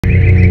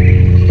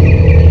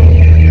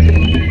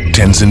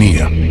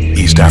Tanzania,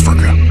 East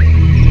Africa.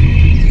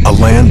 A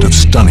land of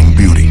stunning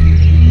beauty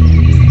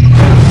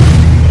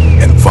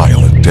and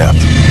violent death.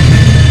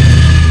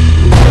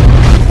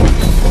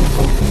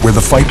 Where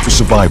the fight for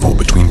survival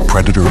between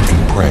predator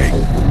and prey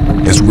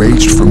has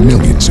raged for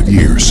millions of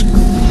years.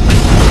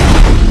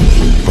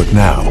 But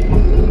now,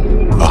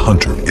 a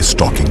hunter is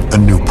stalking a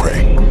new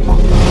prey.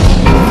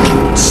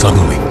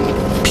 Suddenly,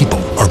 people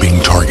are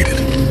being targeted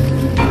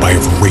by a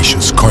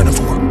voracious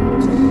carnivore.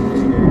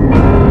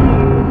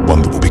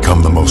 One that will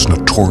become the most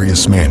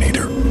notorious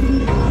man-eater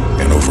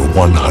in over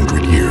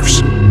 100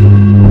 years.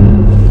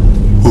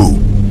 Who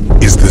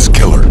is this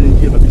killer?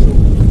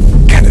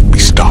 Can it be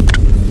stopped?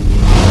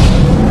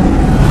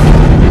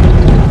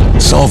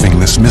 Solving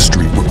this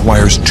mystery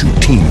requires two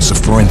teams of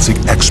forensic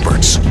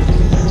experts.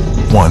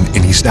 One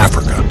in East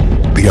Africa,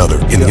 the other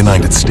in the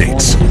United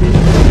States.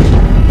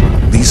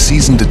 These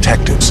seasoned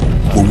detectives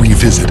will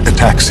revisit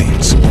attack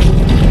scenes,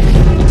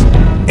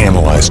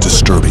 analyze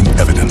disturbing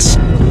evidence,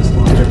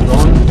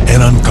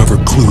 and uncover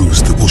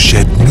clues that will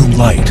shed new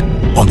light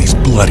on these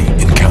bloody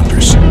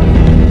encounters.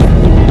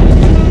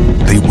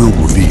 They will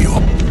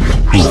reveal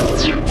who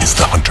is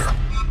the hunter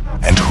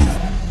and who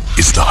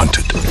is the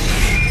hunted.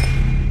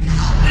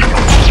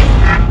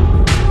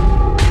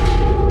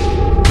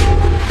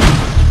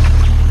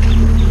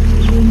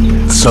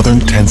 Southern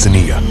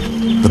Tanzania,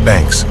 the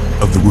banks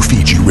of the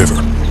Rufiji River.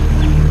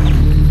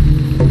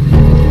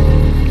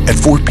 At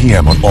 4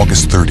 p.m. on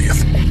August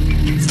 30th,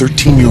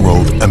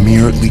 13-year-old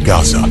Amir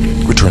Ligaza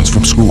returns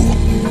from school.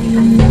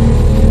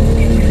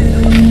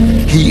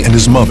 He and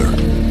his mother,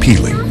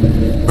 Pili,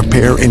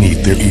 prepare and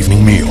eat their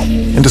evening meal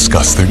and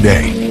discuss their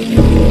day.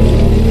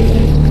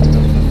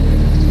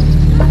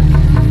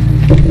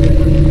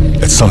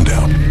 At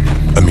sundown,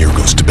 Amir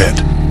goes to bed.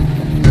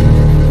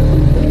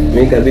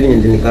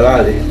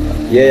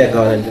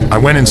 I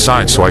went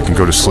inside so I can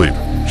go to sleep.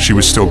 She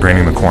was still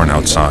graining the corn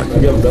outside.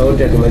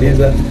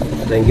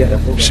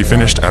 She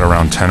finished at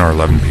around 10 or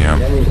 11 p.m.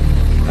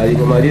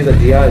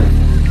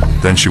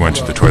 Then she went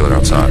to the toilet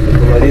outside.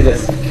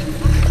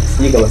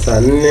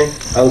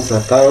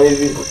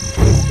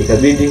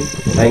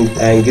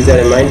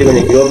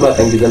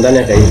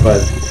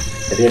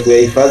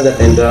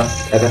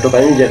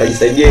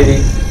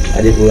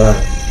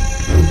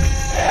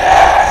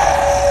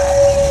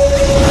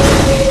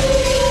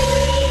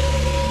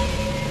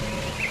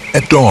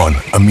 At dawn,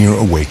 Amir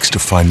awakes to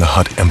find the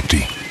hut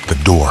empty, the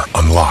door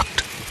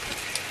unlocked.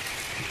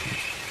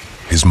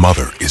 His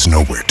mother is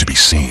nowhere to be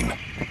seen.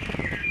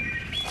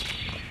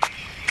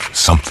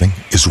 Something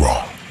is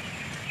wrong.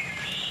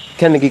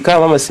 I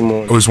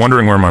was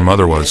wondering where my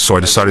mother was, so I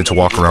decided to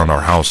walk around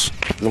our house.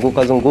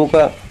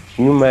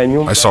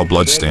 I saw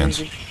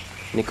bloodstains.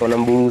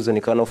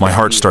 My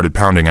heart started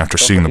pounding after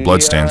seeing the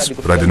bloodstains,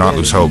 but I did not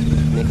lose hope.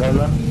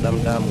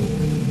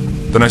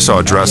 Then I saw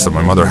a dress that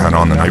my mother had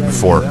on the night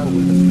before.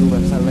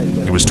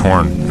 It was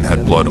torn and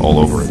had blood all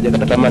over it.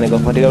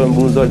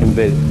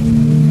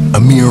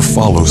 Amir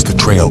follows the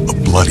trail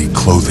of bloody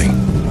clothing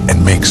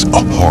and makes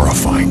a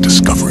horrifying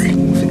discovery.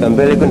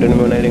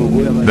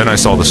 Then I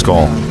saw the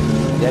skull.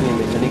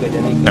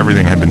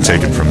 Everything had been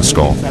taken from the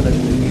skull,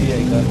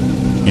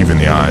 even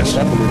the eyes.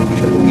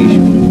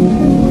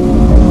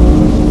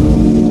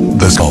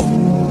 The skull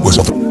was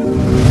of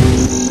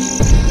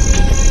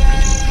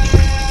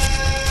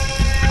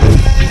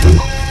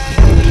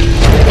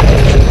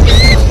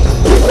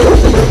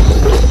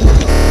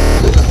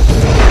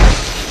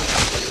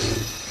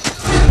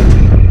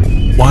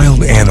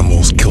Wild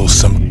animals kill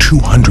some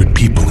 200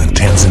 people in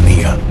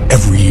Tanzania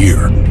every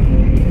year.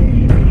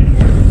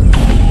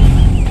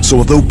 So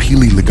although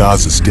Pili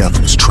Ligaza's death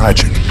was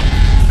tragic,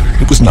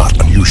 it was not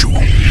unusual.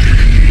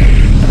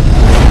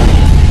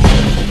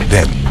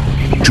 Then,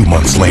 2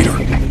 months later,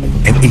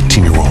 an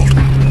 18-year-old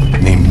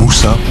named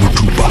Musa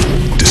Mutuba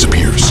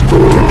disappears.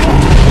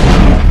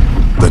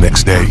 The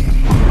next day,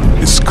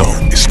 his skull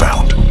is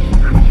found.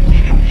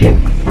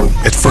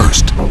 At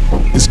first,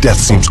 his death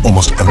seems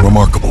almost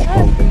unremarkable.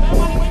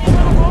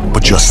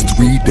 But just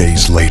 3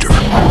 days later,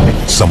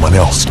 someone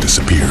else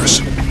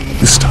disappears.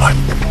 This time,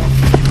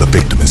 the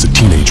victim is a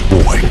teenage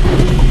boy.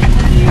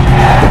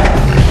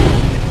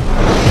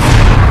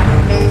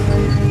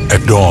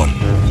 At dawn,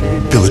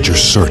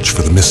 villagers search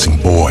for the missing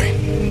boy.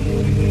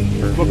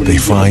 They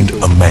find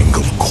a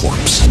mangled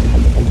corpse.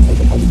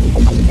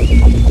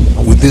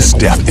 With this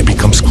death, it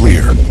becomes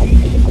clear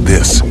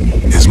this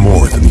is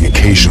more than the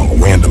occasional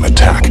random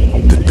attack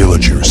that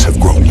villagers have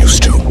grown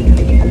used to.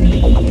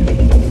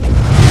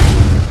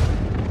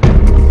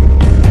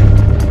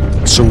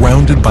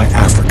 Surrounded by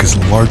Africa's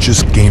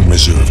largest game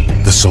reserve,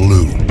 the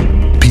Selous,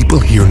 people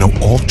here know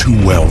all too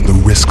well the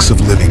risks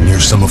of living near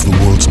some of the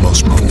world's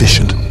most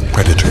proficient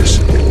predators.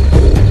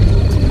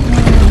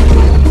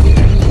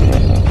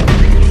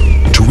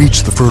 To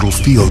reach the fertile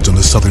fields on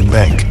the southern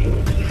bank,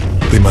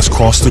 they must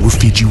cross the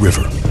Rufiji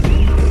River,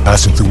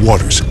 passing through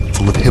waters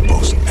full of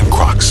hippos and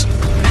crocs.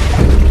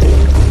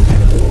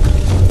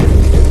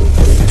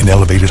 In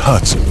elevated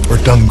huts or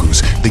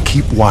dungus, they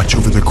keep watch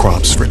over their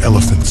crops for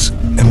elephants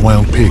and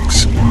wild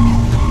pigs.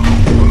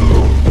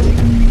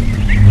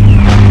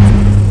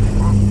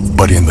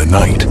 But in the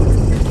night,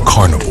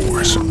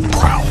 carnivores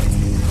prowl.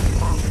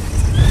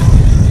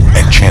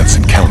 And chance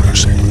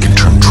encounters can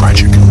turn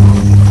tragic.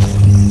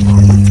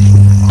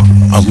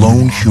 A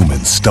lone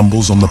human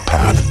stumbles on the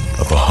path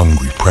of a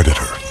hungry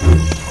predator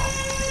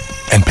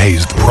and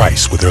pays the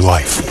price with their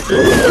life.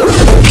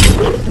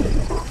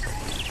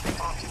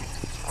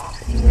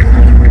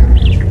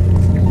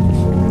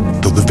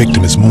 Though the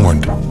victim is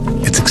mourned,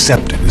 it's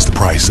accepted as the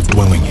price of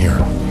dwelling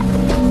here.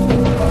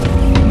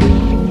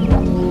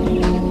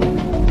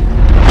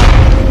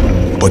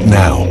 But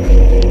now,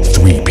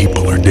 3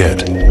 people are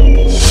dead.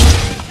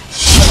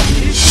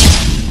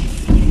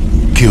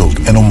 Killed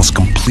and almost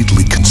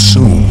completely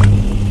consumed.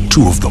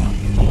 2 of them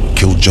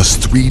killed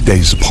just 3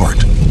 days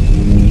apart.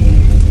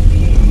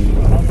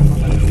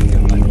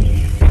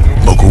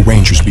 Local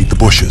rangers beat the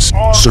bushes,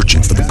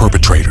 searching for the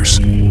perpetrators.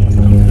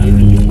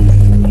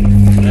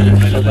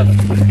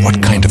 What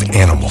kind of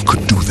animal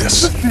could do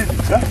this?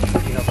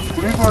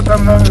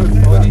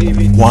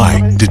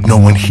 Why did no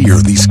one hear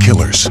these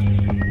killers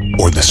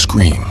or the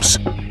screams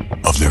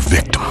of their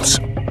victims?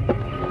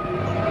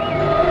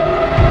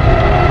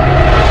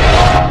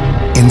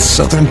 In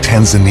southern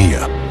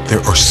Tanzania,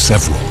 there are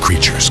several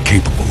creatures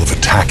capable of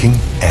attacking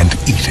and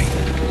eating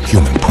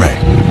human prey.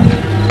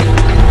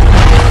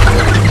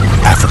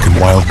 African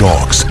wild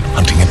dogs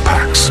hunting in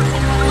packs.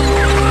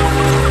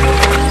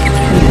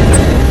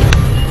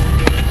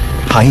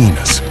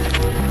 Hyenas,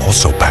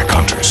 also pack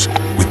hunters,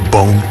 with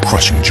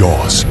bone-crushing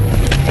jaws.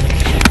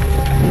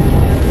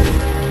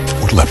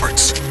 Or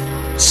leopards,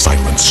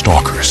 silent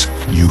stalkers,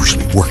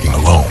 usually working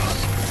alone.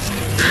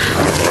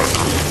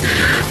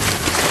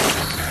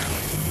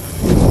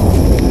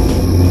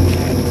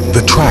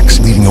 The tracks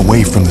leading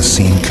away from the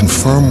scene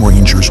confirm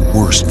rangers'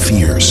 worst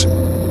fears.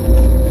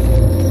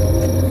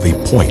 They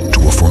point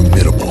to a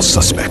formidable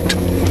suspect.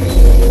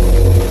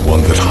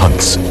 One that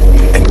hunts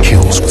and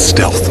kills with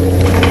stealth.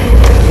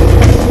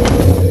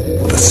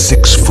 The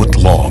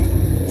 6-foot-long,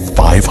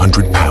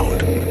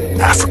 500-pound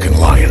African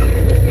lion.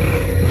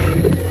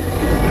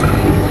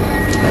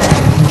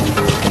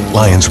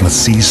 Lions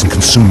must seize and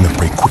consume their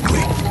prey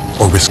quickly,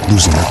 or risk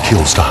losing their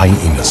kills to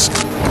hyenas.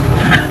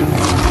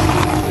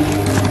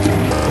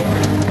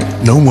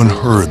 No one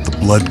heard the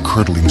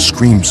blood-curdling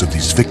screams of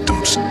these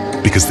victims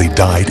because they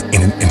died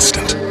in an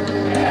instant.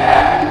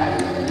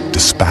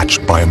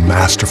 Dispatched by a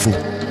masterful,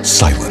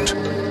 silent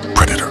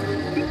predator.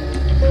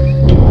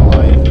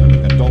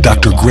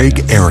 Dr.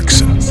 Greg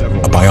Erickson,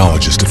 a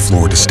biologist at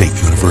Florida State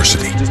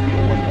University,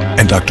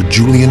 and Dr.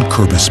 Julian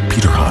Kurbis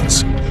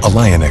Peterhans, a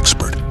lion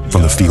expert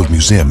from the Field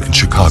Museum in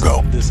Chicago,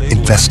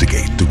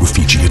 investigate the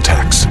Rufiji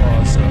attacks.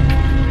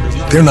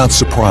 They're not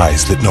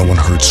surprised that no one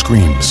heard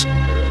screams.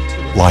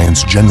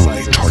 Lions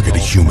generally target a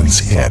human's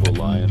head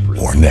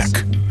or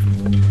neck.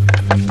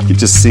 You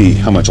just see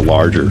how much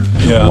larger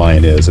a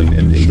lion is,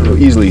 and you know,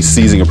 easily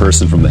seizing a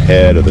person from the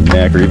head or the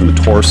neck or even the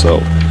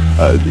torso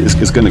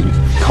is going to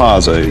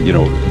cause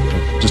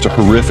just a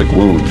horrific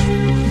wound.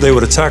 They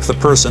would attack the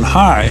person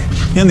high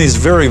in these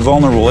very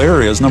vulnerable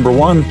areas. Number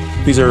one,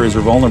 these areas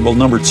are vulnerable.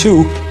 Number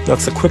two,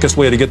 that's the quickest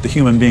way to get the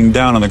human being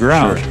down on the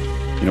ground. Sure.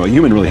 You know, a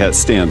human really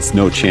stands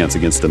no chance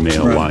against a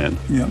male lion.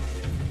 Yeah.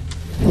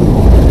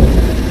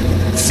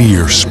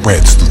 Fear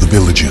spreads through the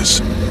villages.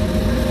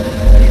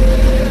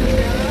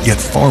 Yet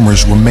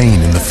farmers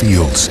remain in the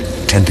fields,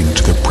 tending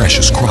to their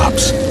precious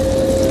crops.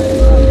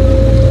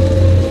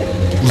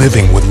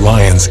 Living with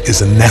lions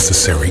is a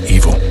necessary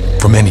evil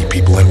for many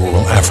people in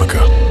rural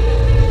Africa.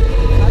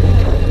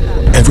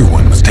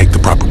 Everyone must take the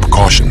proper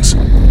precautions,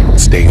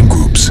 stay in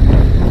groups,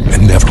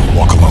 and never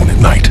walk alone at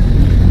night.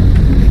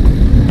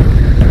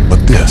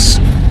 But this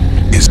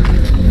is...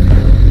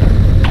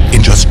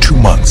 In just 2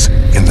 months,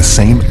 in the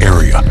same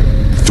area,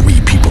 3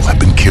 people have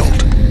been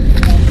killed.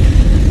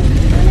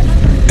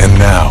 And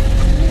now,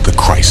 the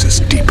crisis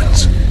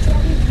deepens.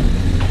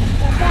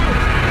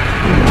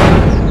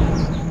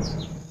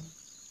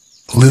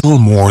 Little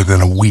more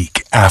than a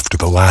week after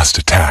the last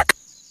attack,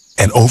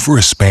 and over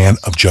a span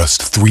of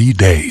just 3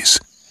 days,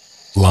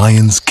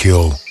 lions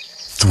kill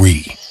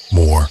 3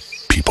 more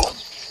people.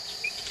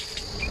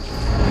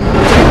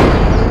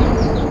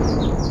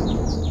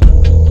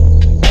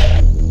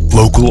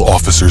 Local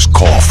officers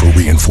call for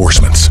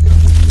reinforcements,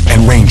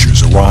 and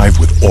rangers arrive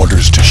with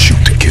orders to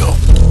shoot to kill.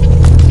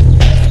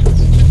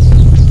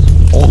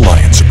 All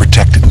lions are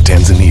protected in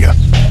Tanzania,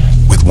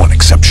 with one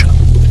exception: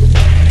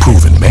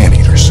 proven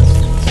man-eaters.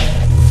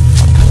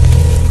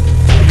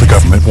 The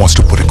government wants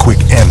to put a quick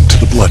end to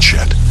the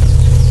bloodshed.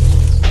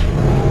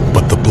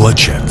 But the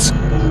bloodshed's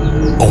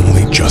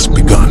only just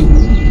begun.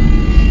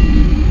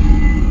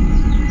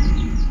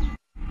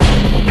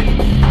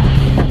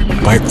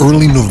 By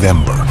early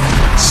November,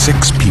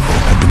 6 people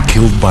have been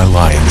killed by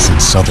lions in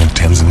southern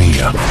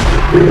Tanzania.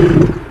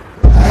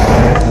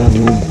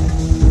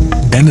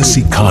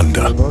 Denisi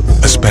Kanda,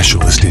 a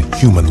specialist in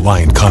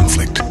human-lion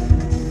conflict,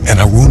 and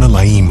Haruna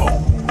Laimo,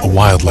 a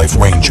wildlife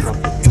ranger,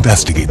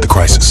 investigate the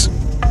crisis.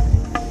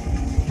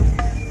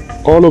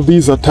 All of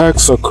these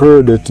attacks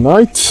occurred at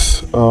night,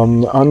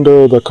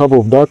 under the cover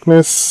of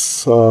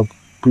darkness,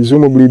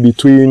 presumably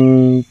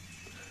between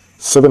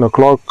 7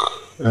 o'clock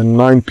and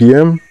 9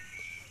 p.m.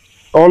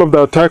 All of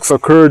the attacks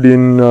occurred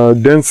in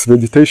dense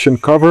vegetation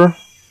cover,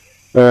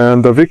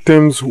 and the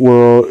victims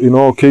were, in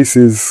all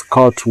cases,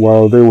 caught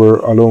while they were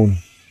alone.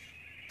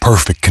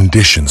 Perfect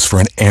conditions for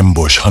an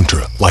ambush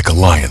hunter like a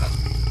lion.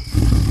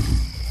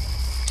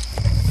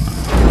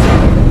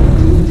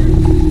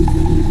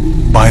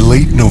 By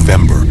late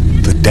November,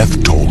 the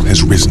death toll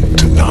has risen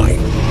to 9.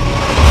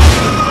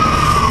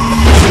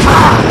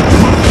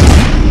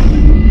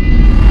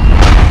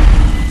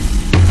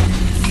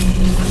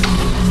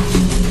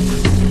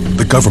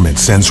 The government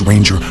sends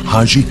Ranger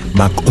Haji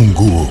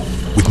Makunguru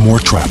with more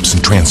traps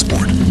and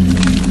transport.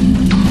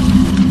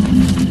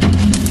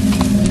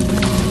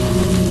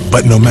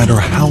 But no matter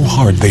how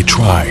hard they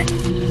try,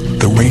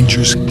 the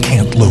Rangers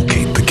can't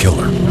locate the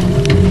killer.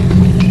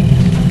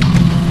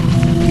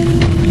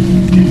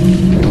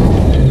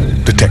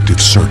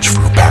 Detectives search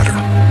for a pattern,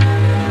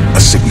 a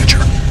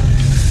signature.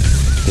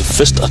 The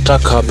first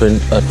attack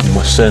happened at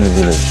Mosen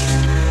village.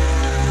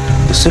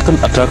 The second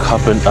attack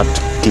happened at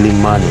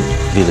Kilimani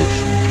village.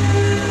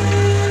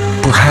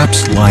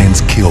 Perhaps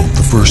lions killed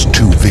the first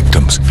 2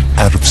 victims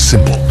out of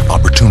simple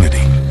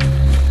opportunity.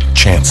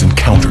 Chance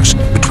encounters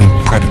between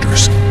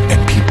predators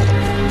and people.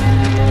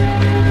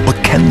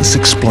 But can this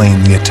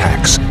explain the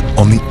attacks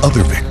on the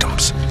other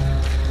victims?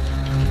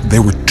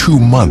 There were 2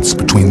 months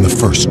between the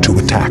first 2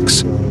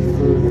 attacks,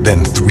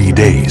 then 3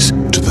 days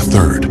to the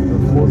third.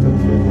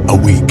 A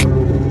week,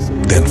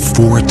 then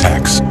 4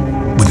 attacks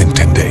within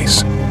 10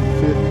 days.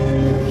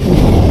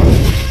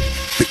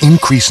 The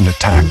increase in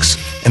attacks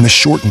and the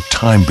shortened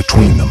time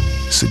between them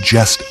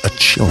suggest a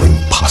chilling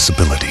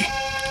possibility.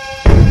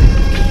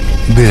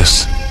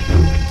 This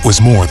was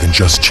more than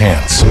just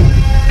chance.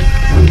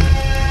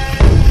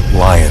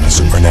 Lions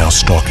are now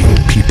stalking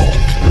people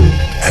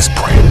as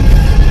prey.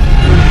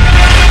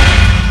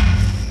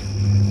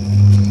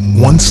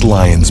 Once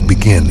lions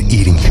begin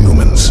eating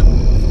humans,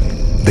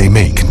 they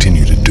may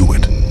continue to do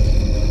it.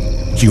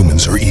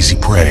 Humans are easy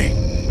prey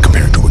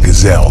compared to a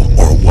gazelle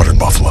or a water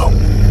buffalo.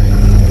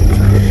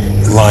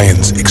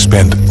 Lions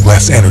expend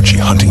less energy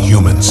hunting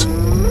humans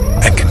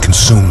and can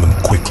consume them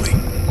quickly,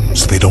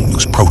 so they don't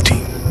lose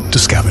protein to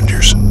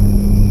scavengers.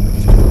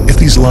 If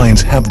these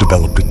lions have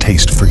developed a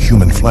taste for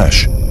human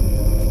flesh,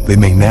 they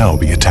may now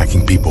be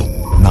attacking people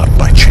not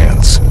by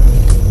chance,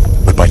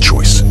 but by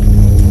choice.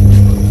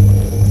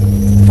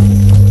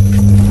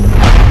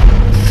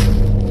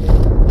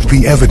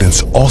 The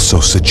evidence also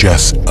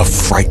suggests a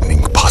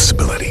frightening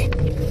possibility.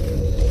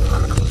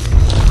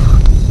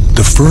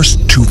 The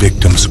first 2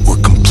 victims were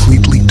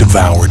completely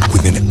devoured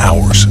within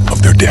hours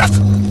of their death.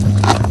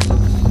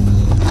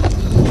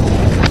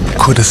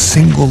 Could a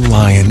single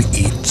lion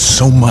eat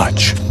so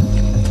much,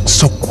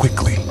 so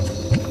quickly?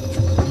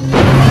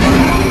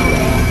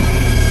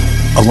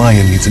 A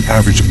lion needs an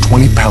average of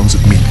 20 pounds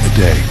of meat a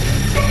day,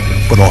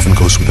 but often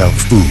goes without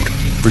food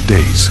for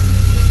days.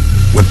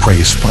 When prey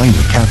is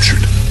finally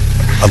captured,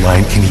 a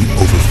lion can eat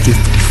over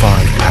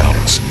 55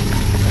 pounds,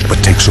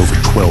 but takes over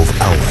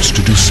 12 hours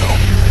to do so.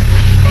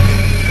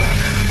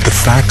 The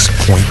facts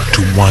point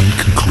to one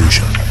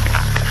conclusion.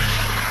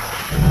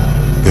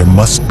 There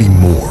must be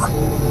more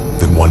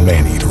than one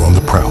man-eater on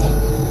the prowl.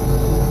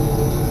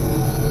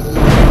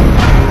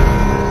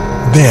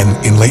 Then,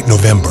 in late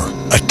November,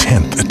 a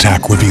 10th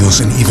attack reveals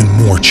an even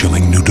more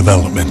chilling new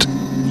development,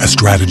 a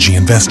strategy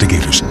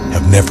investigators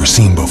have never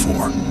seen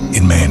before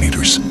in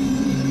man-eaters.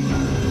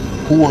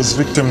 Who was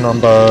victim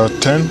number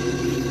 10?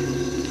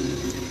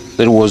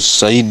 That was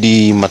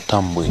Saidi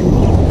Matambwe.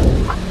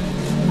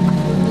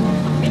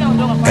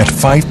 At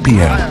 5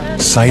 p.m.,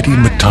 Saidi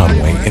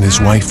Matambwe and his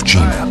wife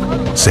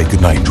Gina say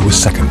goodnight to his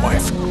second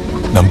wife,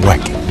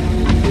 Nambweki.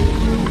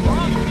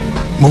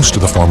 Most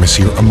of the farmers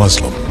here are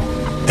Muslim,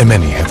 and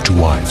many have 2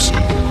 wives.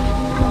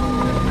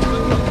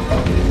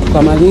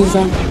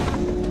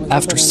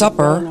 After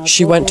supper,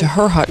 she went to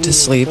her hut to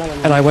sleep,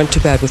 and I went to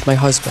bed with my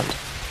husband.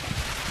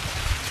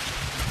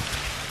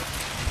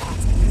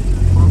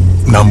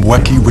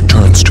 Nambweki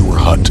returns to her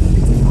hut.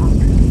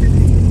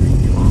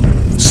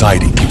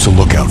 Saidi keeps a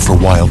lookout for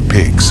wild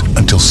pigs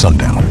until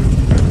sundown.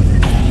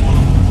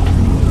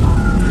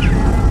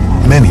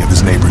 Many of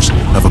his neighbors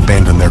have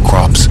abandoned their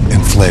crops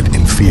and fled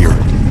in fear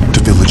to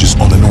villages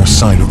on the north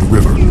side of the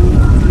river.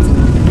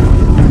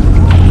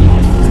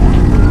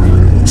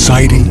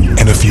 Saidi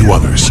and a few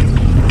others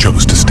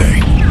chose to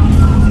stay.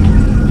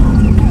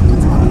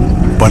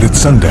 But at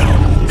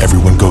sundown,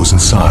 everyone goes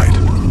inside.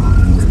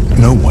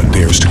 No one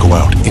dares to go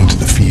out into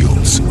the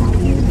fields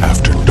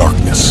after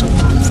darkness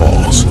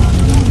falls.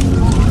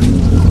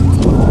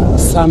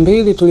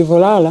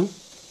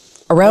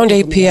 Around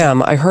 8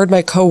 p.m., I heard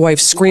my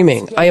co-wife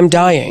screaming, "I am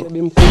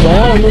dying."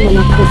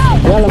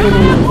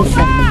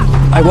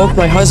 I woke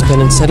my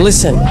husband and said,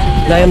 "Listen,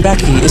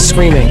 Nambweki is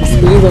screaming."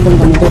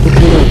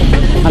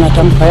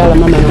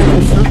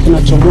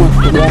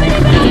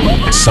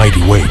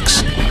 Saidi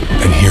wakes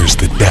and hears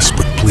the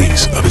desperate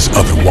pleas of his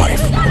other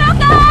wife.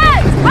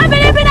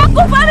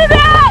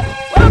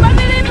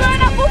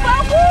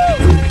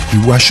 He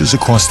rushes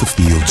across the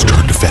fields to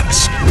her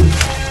defense.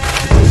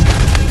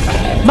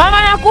 Mama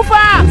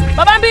nakufa!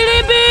 Baba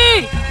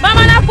Mbilibi!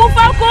 Mama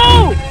nakufa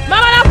huku!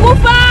 Mama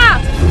nakufa!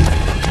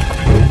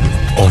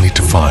 Only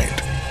to find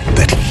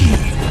that he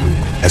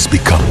has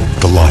become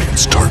the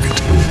lion's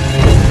target.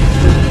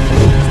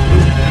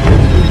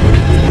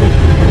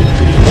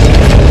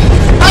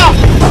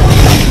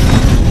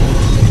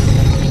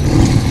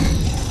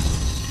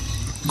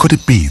 Could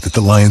it be that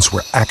the lions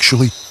were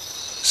actually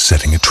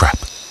setting a trap?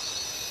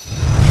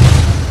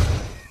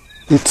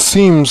 It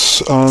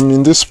seems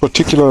in this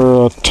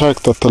particular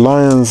attack that the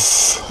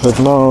lions have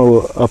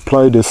now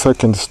applied a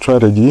second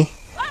strategy,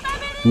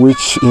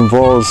 which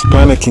involves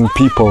panicking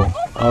people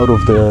out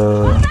of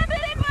their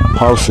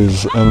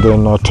houses and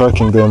then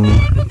attacking them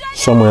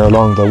somewhere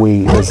along the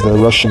way as they're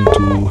rushing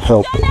to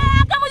help.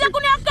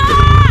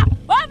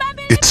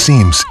 It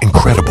seems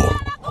incredible.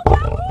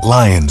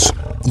 Lions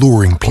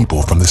luring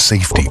people from the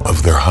safety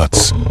of their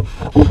huts.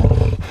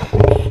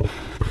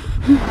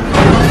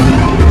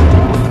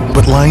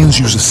 But lions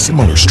use a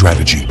similar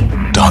strategy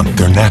to hunt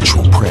their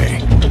natural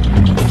prey.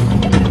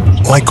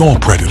 Like all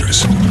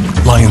predators,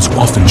 lions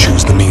often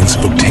choose the means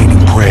of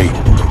obtaining prey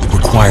that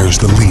requires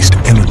the least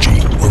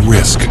energy or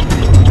risk.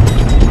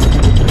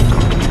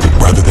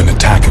 Rather than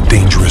attack a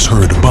dangerous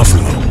herd of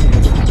buffalo,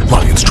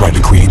 lions try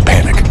to create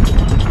panic.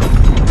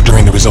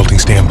 During the resulting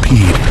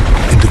stampede,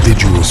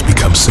 individuals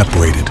become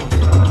separated,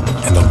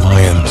 and the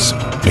lions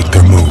make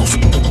their move.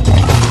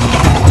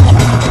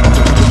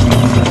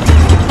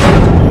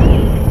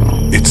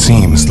 It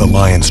seems the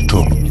lions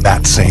took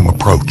that same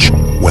approach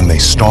when they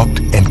stalked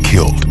and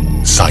killed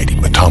Saidi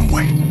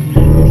Matambwe.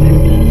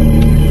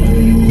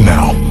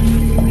 Now,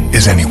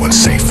 is anyone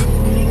safe?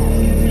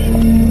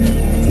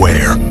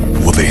 Where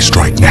will they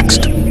strike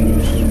next?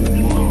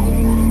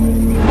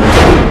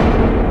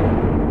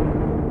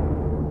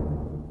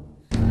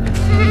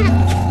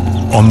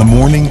 On the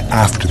morning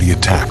after the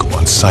attack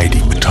on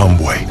Saidi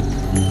Matambwe,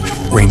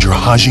 Ranger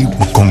Haji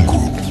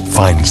Mukunguru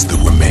finds the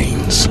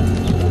remains.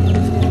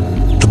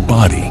 The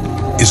body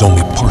is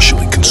only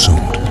partially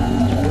consumed.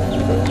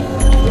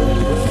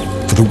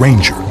 For the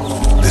ranger,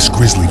 this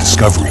grisly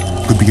discovery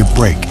could be a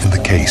break in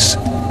the case.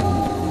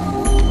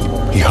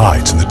 He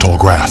hides in the tall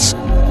grass,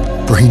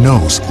 for he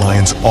knows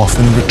lions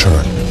often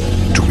return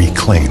to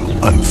reclaim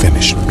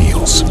unfinished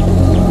meals.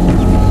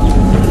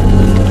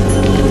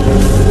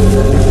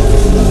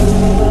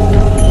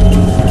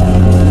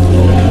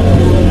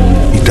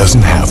 He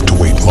doesn't have to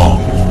wait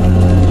long.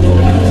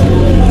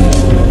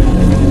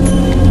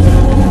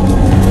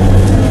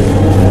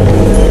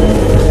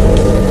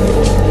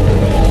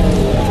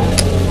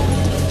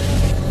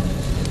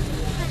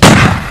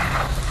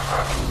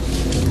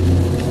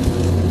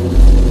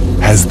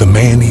 Has the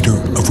man-eater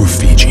of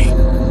Rufiji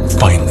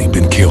finally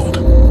been killed?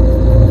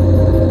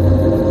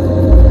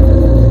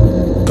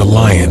 The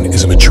lion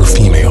is a mature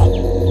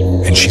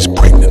female, and she's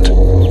pregnant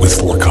with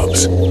 4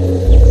 cubs.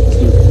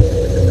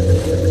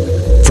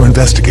 For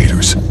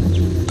investigators,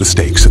 the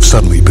stakes have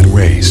suddenly been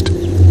raised.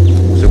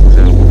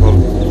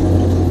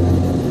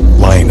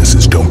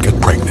 Lionesses don't get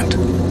pregnant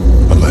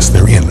unless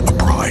they're in a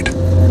pride.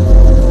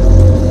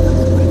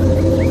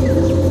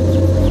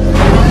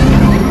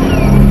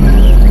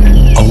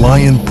 A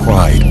lion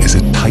pride is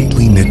a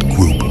tightly knit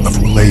group of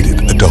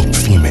related adult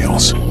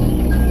females,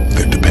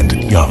 their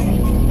dependent young,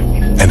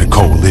 and a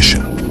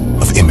coalition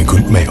of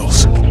immigrant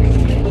males.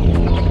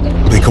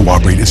 They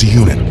cooperate as a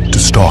unit to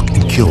stalk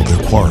and kill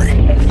their quarry.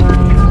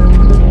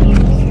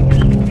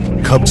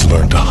 Cubs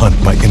learn to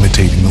hunt by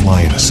imitating the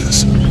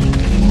lionesses.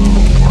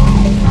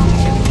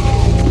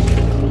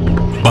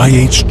 By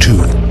age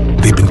 2,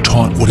 they've been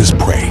taught what is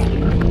prey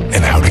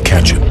and how to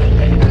catch it.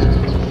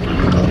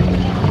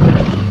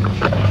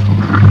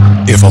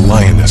 If a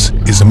lioness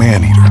is a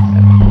man-eater,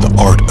 the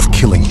art of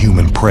killing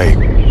human prey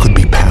could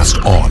be passed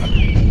on,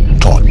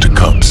 taught to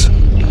cubs.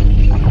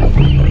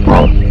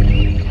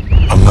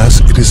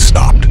 Unless it is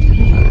stopped,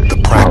 the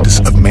practice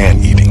of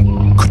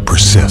man-eating could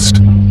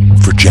persist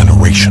for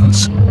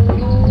generations.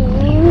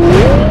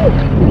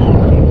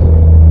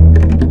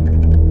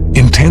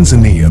 In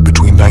Tanzania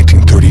between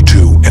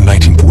 1932 and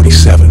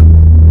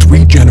 1947,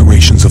 3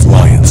 generations of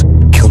lions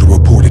killed a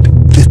reported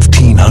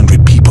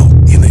 1,500 people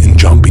in the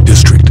Njombe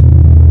district,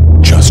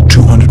 just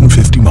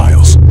 250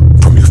 miles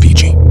from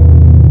Rufiji.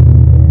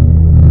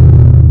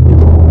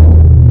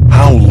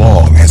 How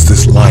long has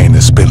this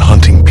lioness been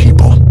hunting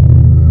people?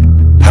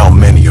 How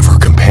many of her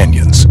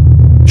companions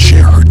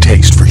share her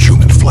taste for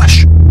human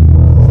flesh?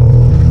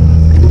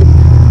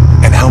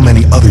 And how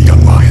many other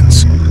young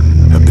lions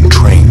have been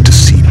trained to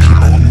see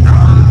people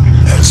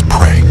as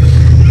prey?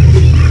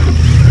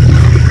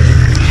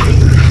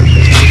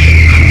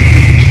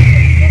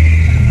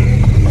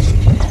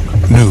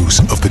 News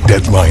of the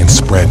dead lion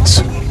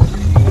spreads.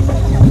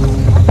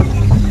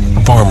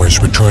 Farmers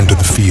return to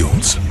the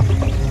fields,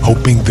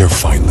 hoping they're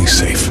finally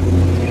safe.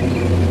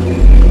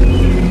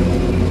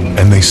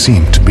 And they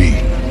seem to be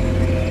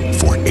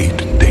for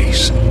 8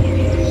 days.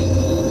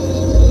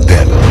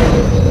 Then,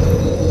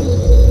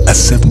 a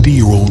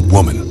 70-year-old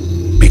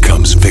woman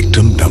becomes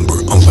victim number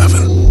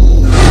 11.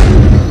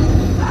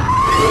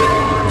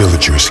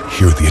 Villagers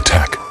hear the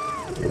attack,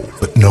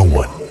 but no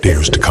one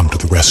dares to come to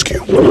the rescue.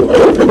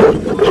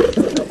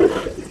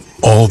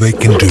 All they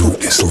can do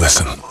is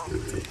listen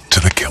to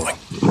the killing.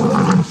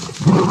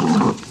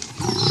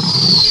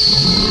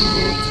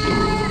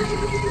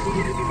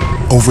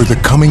 Over the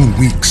coming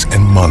weeks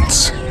and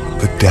months,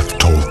 the death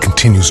toll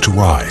continues to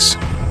rise.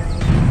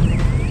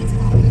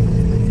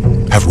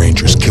 Have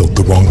rangers killed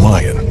the wrong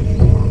lion?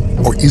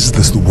 Or is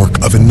this the work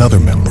of another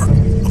member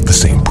of the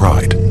same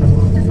pride?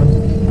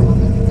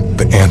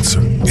 The answer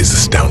is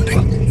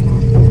astounding.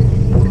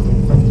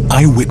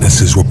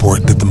 Eyewitnesses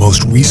report that the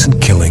most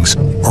recent killings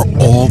are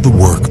all the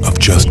work of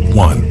just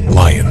one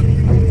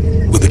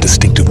lion, with a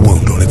distinctive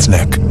wound on its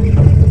neck.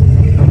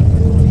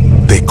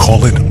 They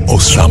call it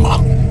Osama,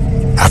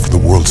 after the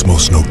world's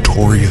most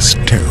notorious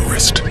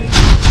terrorist.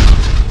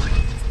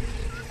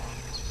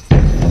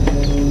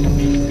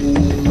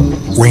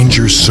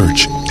 Rangers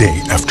search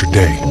day after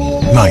day,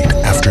 night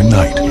after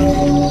night.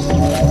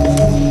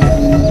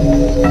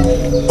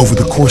 Over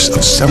the course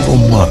of several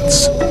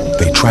months,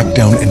 they track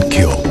down and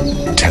kill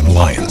 10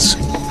 lions.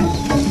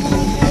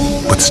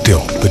 But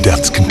still, the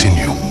deaths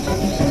continue.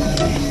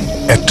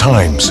 At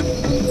times,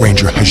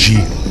 Ranger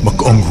Haji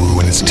Makongru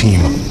and his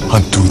team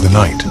hunt through the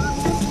night,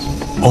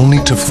 only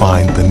to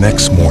find the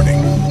next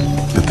morning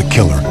that the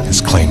killer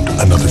has claimed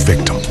another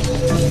victim,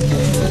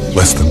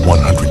 less than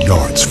 100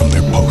 yards from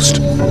their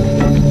post.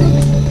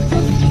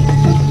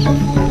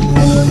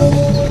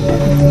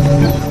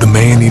 The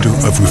man-eater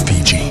of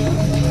Rufiji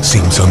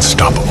seems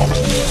unstoppable.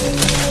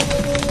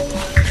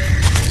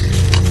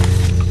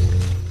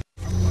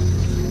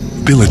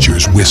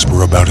 Villagers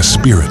whisper about a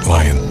spirit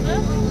lion,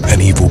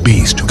 an evil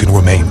beast who can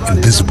remain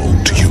invisible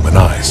to human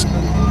eyes.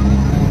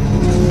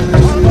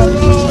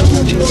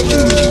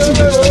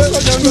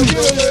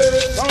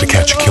 To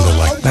catch a killer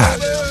like that,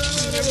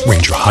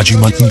 Ranger Haji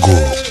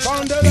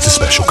Makongru needs a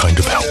special kind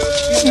of help.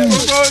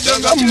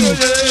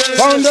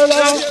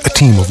 A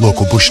team of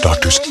local bush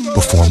doctors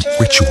perform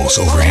rituals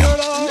over him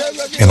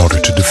in order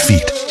to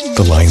defeat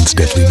the lion's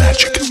deadly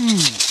magic.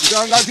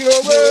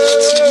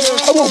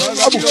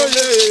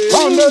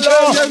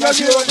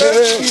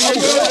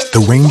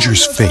 The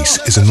ranger's face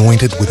is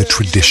anointed with a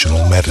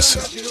traditional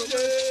medicine.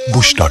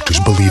 Bush doctors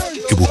believe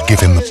it will give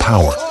him the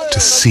power to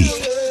see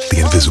the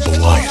invisible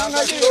lion.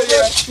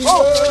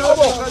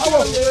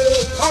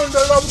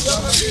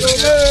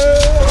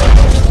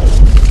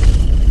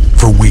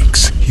 For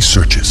weeks, he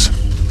searches.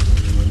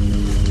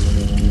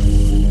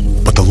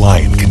 But the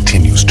lion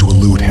continues to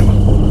elude him.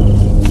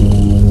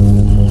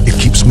 It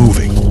keeps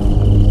moving,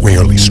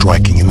 rarely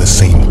striking in the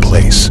same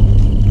place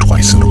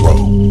twice in a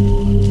row.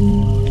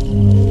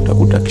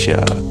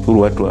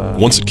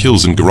 Once it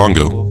kills in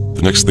Garango,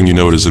 the next thing you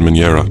know it is in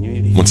Minyera.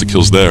 Once it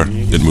kills there,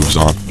 it moves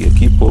on.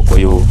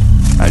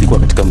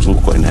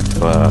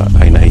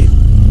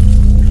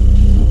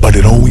 But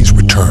it always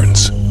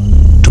returns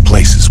to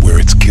places where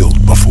it's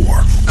killed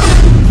before.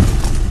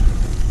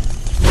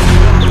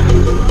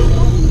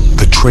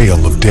 The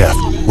trail of death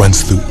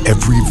runs through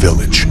every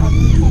village.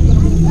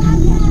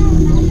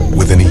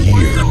 Within a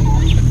year,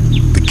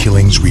 the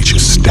killings reach a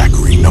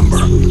staggering number.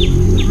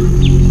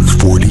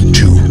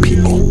 42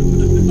 people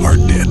are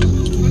dead.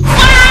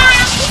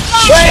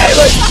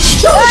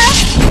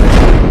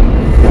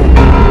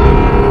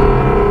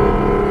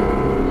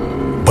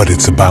 But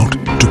it's about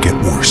to get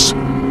worse.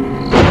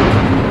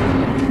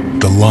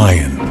 The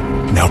lion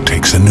now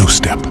takes a new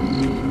step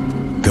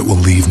that will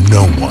leave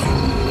no one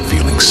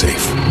feeling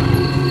safe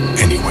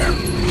anywhere.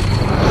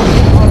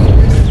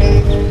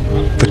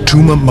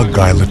 Fatuma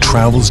Magaila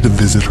travels to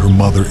visit her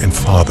mother and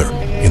father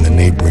in the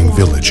neighboring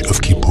village of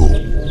Kipu.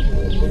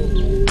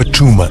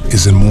 Fatuma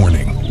is in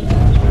mourning.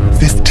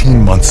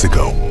 15 months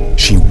ago,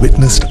 she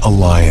witnessed a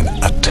lion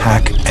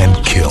attack and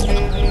kill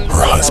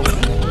her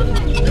husband.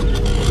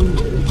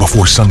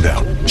 Before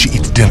sundown, she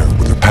eats dinner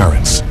with her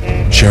parents,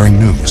 sharing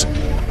news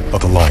of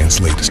the lion's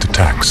latest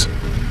attacks.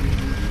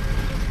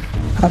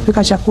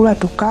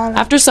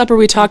 After supper,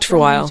 we talked for a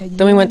while.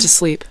 Then we went to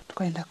sleep.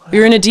 We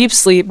were in a deep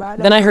sleep.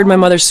 Then I heard my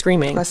mother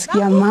screaming.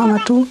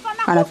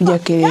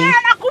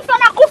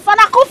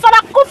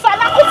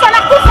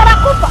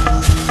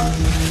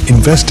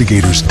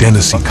 Investigators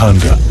Dennis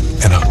Ikanda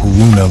and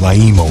Haruna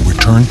Laimo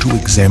returned to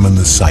examine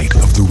the site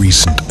of the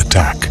recent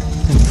attack.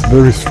 It's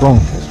very strong.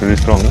 It's very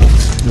strong.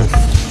 Yes.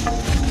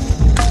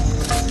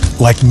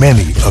 Like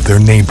many of their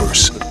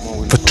neighbors,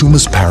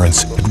 Fatuma's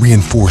parents had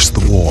reinforced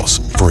the walls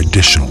for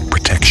additional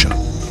protection.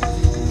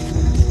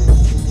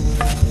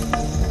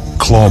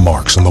 Claw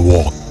marks on the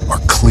wall are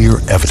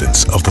clear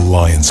evidence of the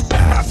lion's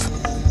path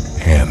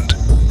and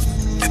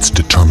its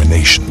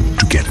determination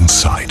to get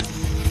inside.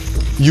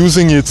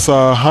 Using its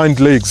hind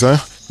legs,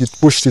 it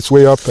pushed its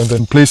way up and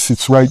then placed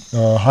its right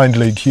hind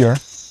leg here.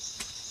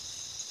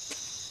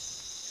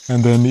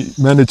 And then it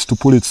managed to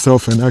pull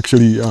itself and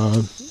actually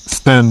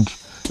stand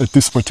at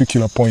this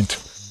particular point.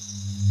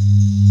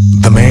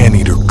 The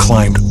man-eater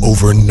climbed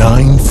over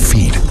 9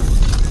 feet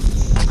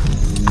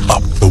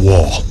up the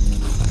wall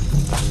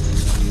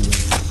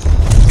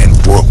and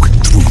broke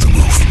through the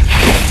roof.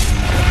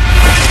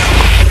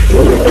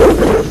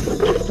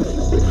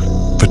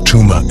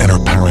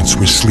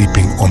 were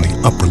sleeping on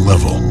the upper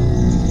level.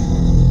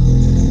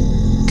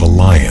 The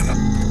lion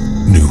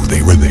knew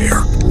they were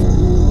there.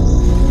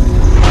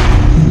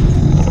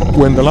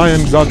 When the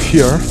lion got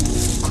here,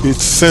 it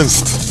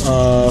sensed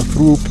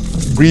through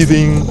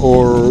breathing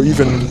or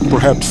even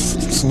perhaps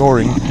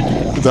snoring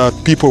that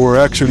people were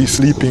actually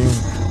sleeping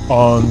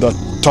on the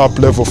top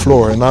level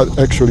floor and not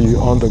actually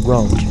on the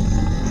ground.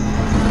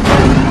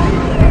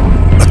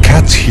 A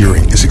cat's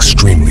hearing is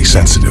extremely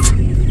sensitive,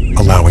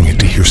 allowing it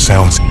to hear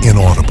sounds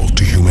inaudible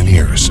to human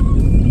ears.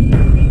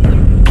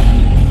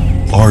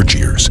 Large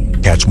ears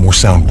catch more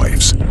sound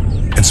waves,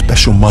 and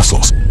special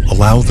muscles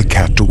allow the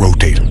cat to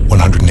rotate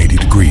 180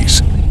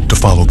 degrees to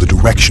follow the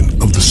direction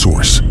of the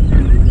source.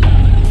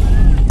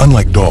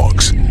 Unlike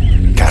dogs,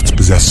 cats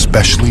possess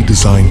specially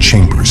designed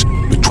chambers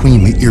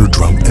between the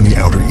eardrum and the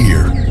outer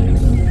ear.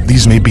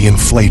 These may be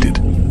inflated,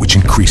 which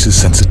increases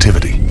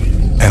sensitivity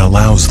and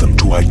allows them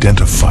to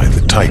identify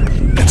the type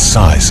and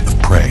size of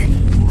prey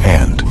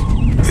and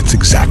its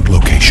exact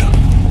location.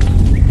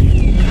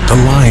 The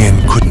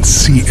lion couldn't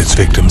see its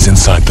victims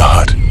inside the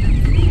hut,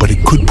 but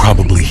it could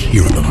probably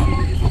hear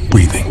them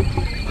breathing.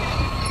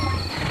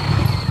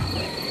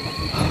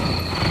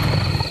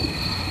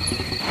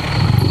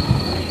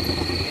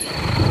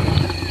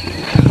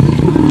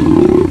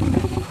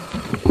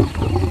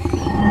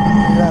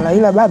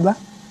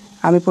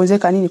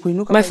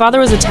 My father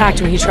was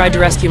attacked when he tried to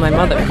rescue my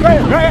mother.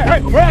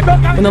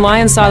 When the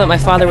lion saw that my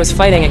father was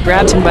fighting, it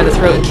grabbed him by the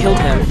throat and killed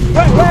him,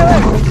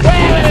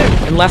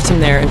 and left him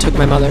there and took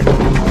my mother.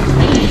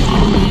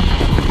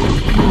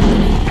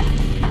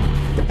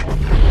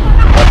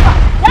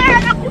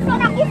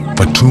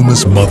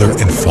 Fatuma's mother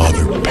and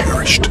father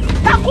perished.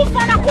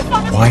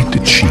 Why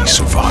did she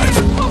survive?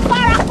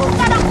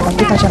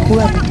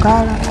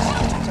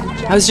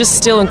 I was just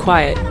still and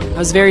quiet. I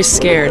was very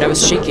scared. I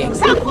was shaking.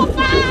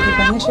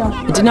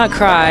 I did not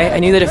cry. I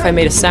knew that if I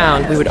made a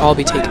sound, we would all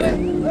be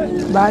taken.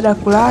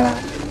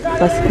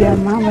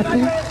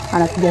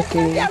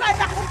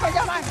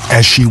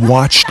 As she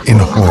watched in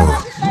horror,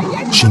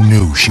 she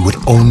knew she would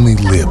only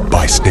live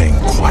by staying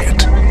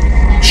quiet.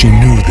 She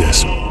knew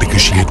this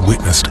because she had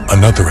witnessed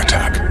another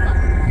attack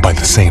by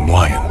the same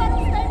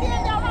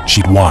lion.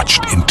 She'd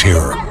watched in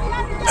terror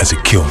as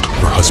it killed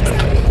her husband,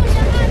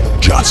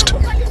 just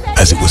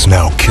as it was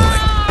now killing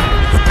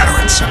her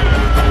parents.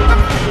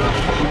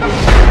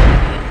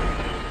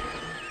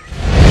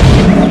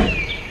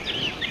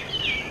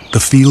 The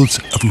fields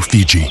of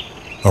Rufiji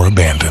are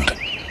abandoned.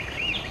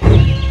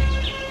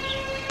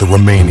 The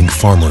remaining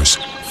farmers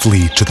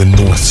flee to the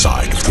north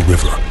side of the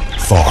river,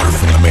 far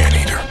from the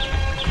man-eater.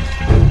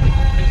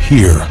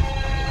 Here,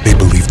 they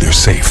believe they're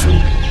safe.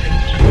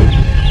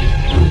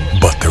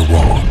 But they're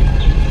wrong.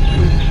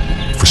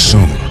 For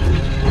soon,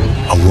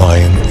 a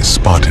lion is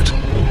spotted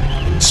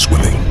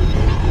swimming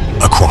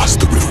across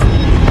the river.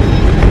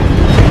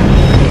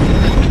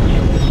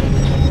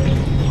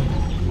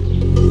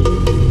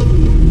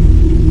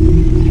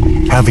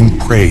 Having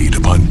preyed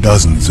upon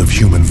dozens of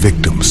human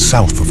victims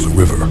south of the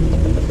river,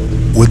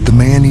 would the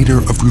man-eater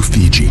of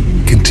Rufiji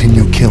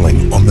continue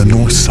killing on the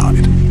north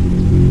side?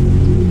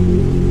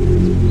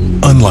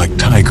 Unlike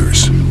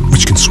tigers,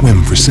 which can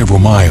swim for several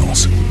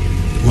miles,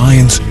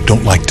 lions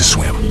don't like to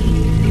swim.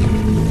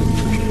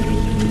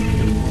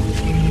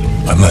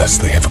 Unless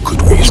they have a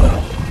good reason.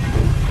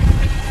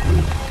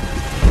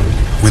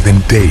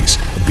 Within days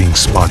of being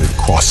spotted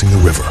crossing the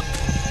river,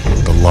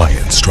 the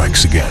lion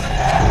strikes again.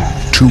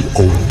 2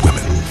 old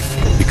women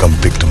become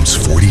victims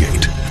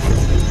 48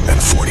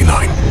 and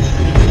 49.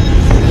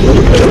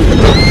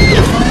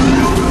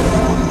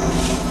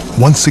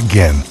 Once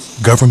again,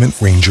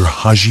 Government Ranger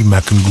Haji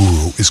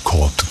Makanguru is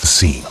called to the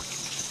scene.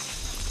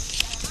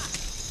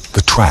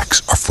 The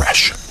tracks are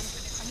fresh.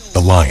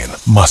 The lion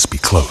must be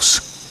close.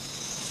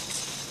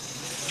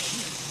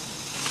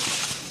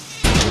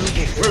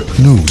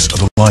 News of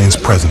the lion's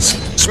presence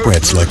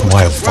spreads like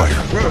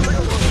wildfire.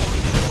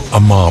 A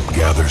mob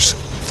gathers,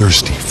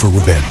 thirsty for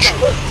revenge.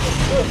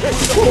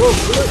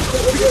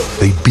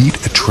 They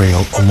beat a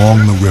trail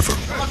along the river,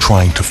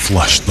 trying to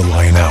flush the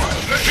lion out.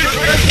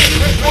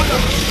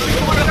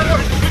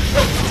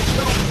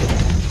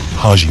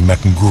 Haji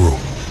Makanguru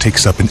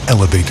takes up an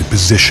elevated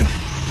position.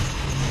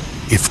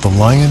 If the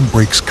lion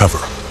breaks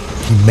cover,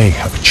 he may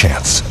have a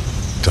chance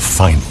to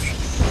finally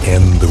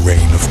end the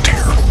reign of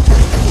terror.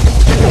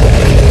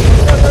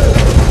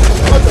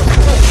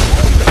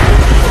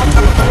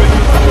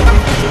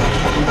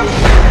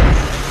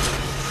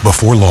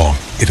 Before long,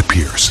 it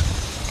appears.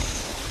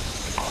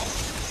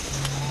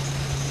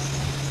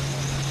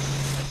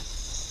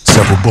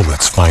 Several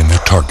bullets find their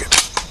target.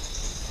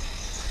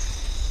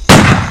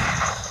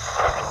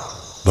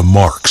 The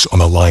marks on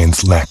the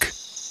lion's neck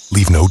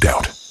leave no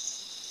doubt.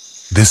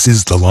 This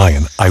is the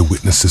lion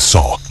eyewitnesses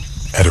saw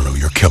at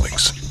earlier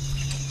killings.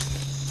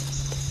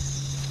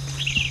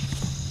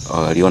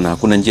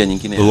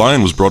 The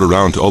lion was brought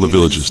around to all the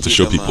villages to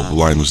show people the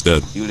lion was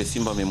dead.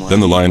 Then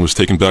the lion was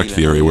taken back to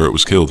the area where it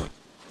was killed.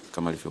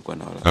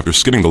 After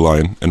skinning the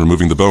lion and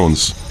removing the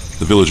bones,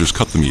 the villagers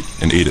cut the meat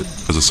and ate it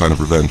as a sign of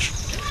revenge.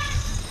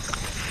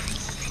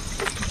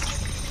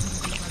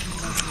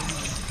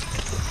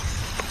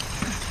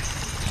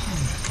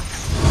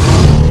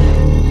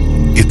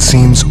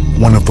 seems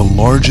one of the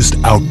largest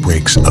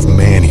outbreaks of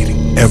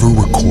man-eating ever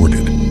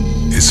recorded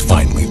is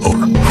finally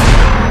over.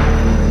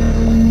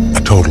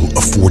 A total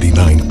of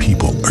 49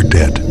 people are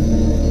dead.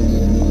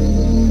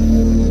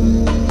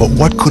 But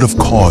what could have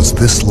caused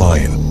this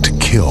lion to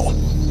kill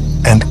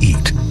and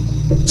eat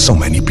so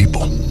many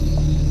people?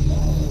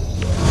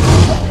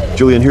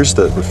 Julian, here's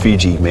the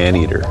Rufiji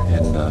man-eater,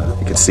 and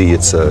you can see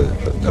it's a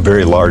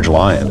very large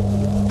lion.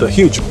 The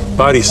huge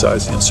body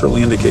size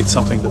certainly indicates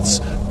something that's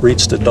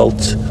reached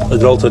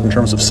adulthood in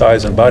terms of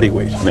size and body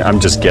weight. I mean, I'm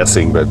just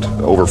guessing, but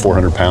over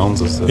 400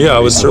 pounds is yeah, I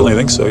would certainly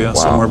think so, yeah. Wow.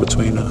 Somewhere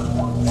between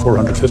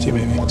 450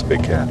 maybe. That's a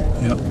big cat.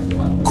 Yeah.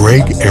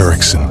 Greg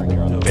Erickson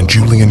and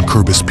Julian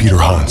Kurbis Peter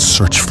Hans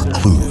search for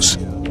clues,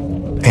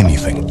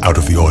 anything out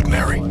of the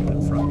ordinary.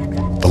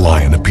 The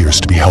lion appears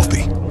to be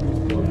healthy,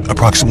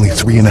 approximately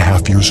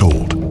 3.5 years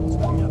old.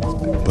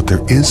 But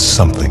there is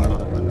something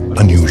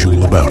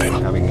unusual about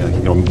him.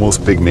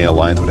 Most big male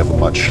lions would have a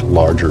much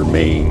larger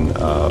mane.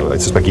 I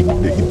suspect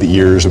the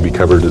ears would be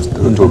covered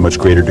to a much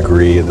greater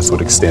degree, and this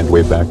would extend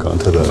way back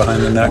onto the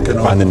behind the neck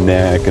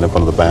and up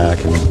onto the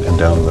back and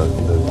down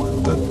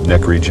the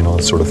neck region, all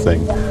that sort of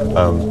thing.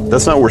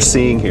 That's not what we're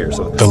seeing here.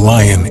 So the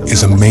lion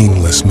is a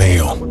maneless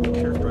male.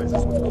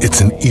 It's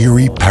an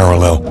eerie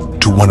parallel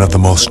to one of the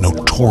most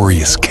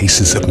notorious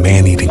cases of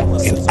man-eating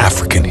in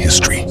African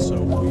history.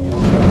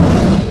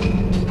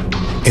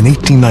 In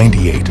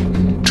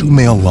 1898, 2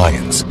 male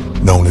lions,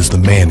 known as the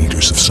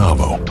man-eaters of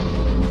Tsavo,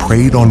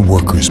 preyed on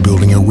workers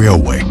building a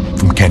railway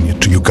from Kenya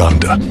to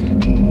Uganda.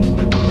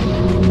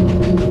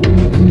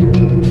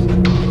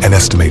 An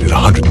estimated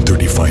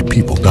 135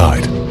 people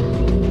died.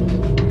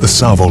 The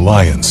Tsavo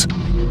lions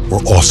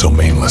were also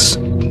maneless,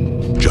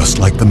 just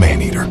like the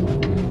man-eater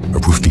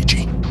of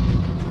Rufiji.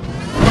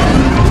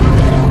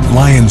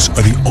 Lions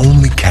are the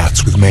only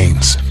cats with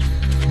manes,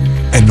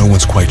 and no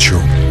one's quite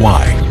sure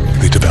why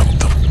they developed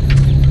them.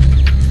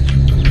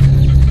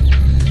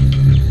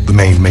 The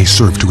mane may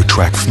serve to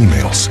attract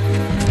females,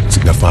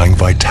 signifying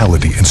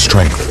vitality and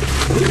strength,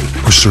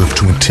 or serve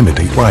to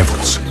intimidate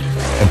rivals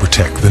and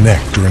protect the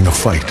neck during a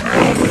fight.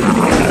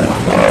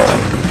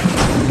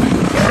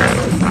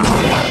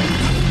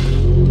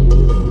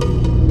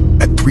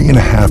 At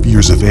 3.5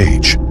 years of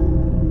age,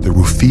 the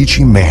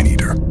Rufiji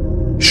man-eater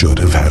should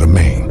have had a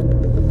mane.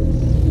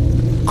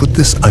 Could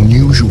this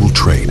unusual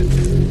trait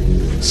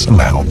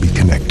somehow be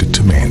connected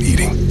to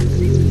man-eating?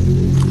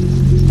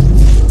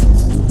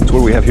 what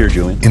do we have here,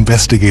 Julian?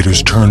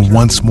 Investigators turn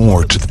once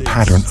more to the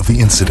pattern of the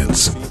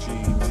incidents,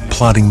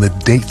 plotting the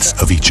dates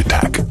of each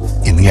attack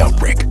in the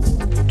outbreak.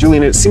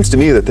 Julian, it seems to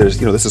me that there's,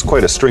 this is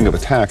quite a string of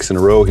attacks in a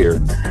row here.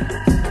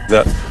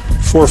 That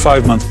 4 or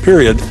 5 month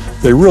period,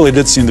 they really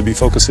did seem to be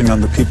focusing on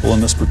the people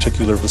in this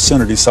particular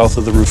vicinity south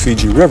of the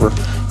Rufiji River.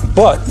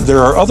 But there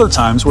are other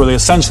times where they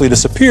essentially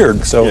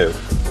disappeared, so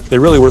they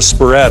really were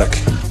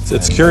sporadic.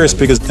 It's curious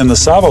because in the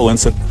Tsavo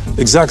incident,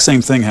 the exact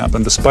same thing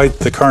happened. Despite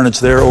the carnage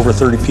there, over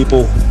 30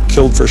 people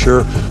killed for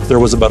sure, there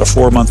was about a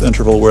 4-month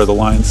interval where the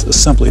lions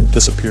simply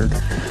disappeared.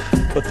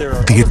 But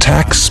the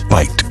attack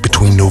spiked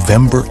between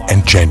November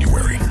and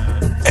January,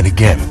 and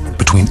again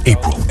between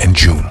April and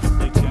June.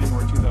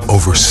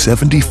 Over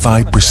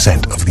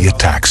 75% of the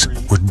attacks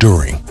were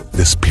during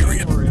this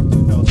period.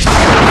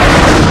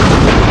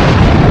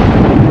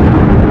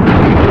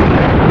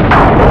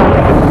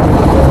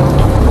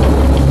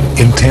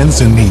 In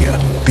Tanzania,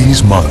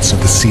 these months are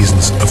the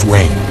seasons of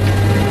rain.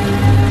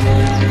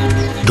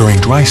 During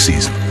dry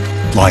season,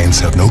 lions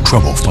have no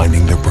trouble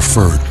finding their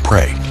preferred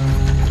prey.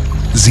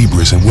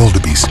 Zebras and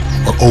wildebeest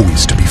are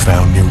always to be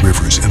found near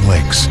rivers and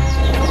lakes.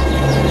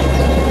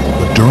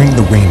 But during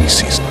the rainy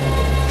season,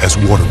 as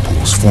water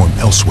pools form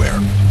elsewhere,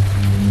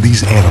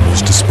 these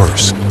animals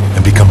disperse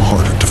and become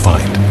harder to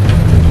find.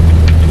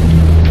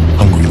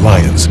 Hungry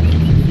lions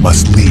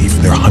must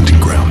leave their hunting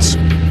grounds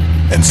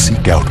and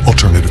seek out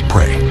alternative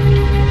prey.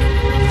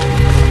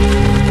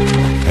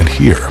 And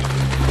here,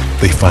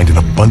 they find an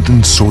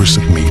abundant source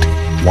of meat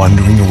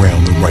wandering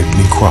around the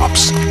ripening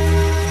crops: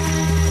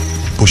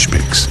 bush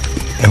pigs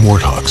and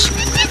warthogs.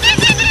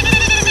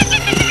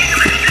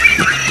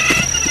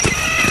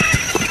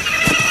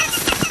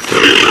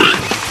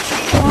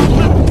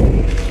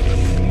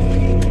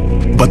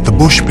 But the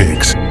bush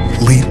pigs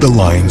lead the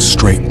lions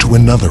straight to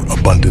another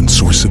abundant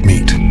source of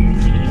meat: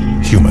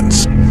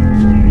 humans.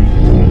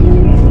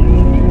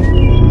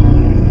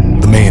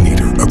 The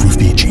man-eater of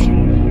Rufiji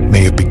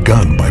may have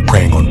begun by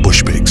preying on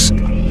bush pigs,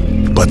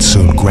 but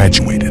soon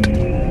graduated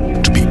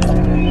to people.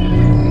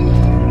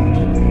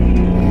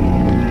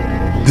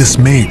 This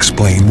may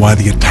explain why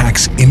the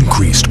attacks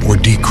increased or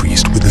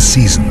decreased with the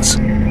seasons,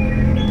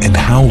 and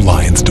how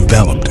lions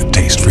developed a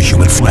taste for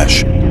human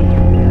flesh.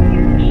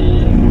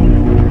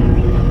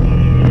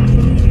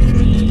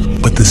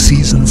 But the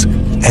seasons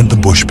and the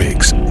bush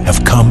pigs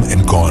have come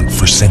and gone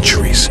for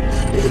centuries.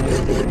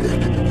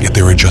 Yet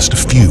there are just a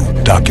few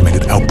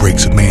documented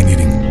outbreaks of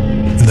man-eating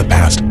in the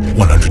past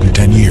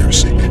 110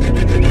 years.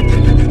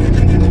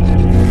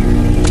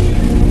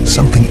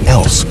 Something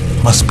else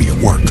must be at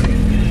work.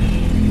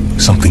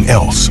 Something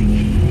else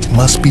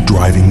must be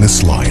driving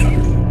this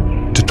lion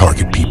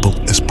target people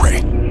as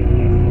prey.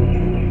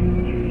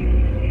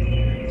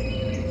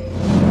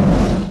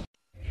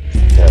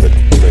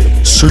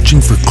 Searching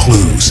for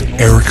clues,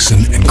 Erickson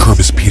and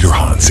Curvis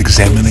Peterhans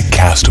examine a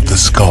cast of the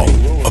skull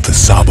of the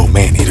Tsavo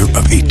man-eater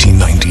of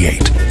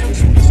 1898.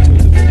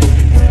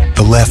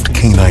 The left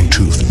canine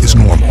tooth is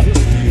normal,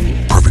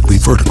 perfectly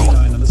vertical,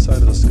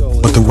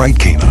 but the right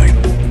canine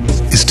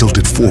is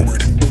tilted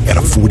forward at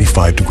a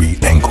 45-degree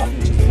angle.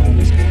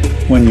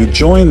 When you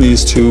join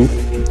these two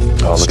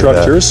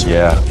structures,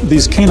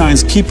 these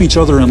canines keep each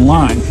other in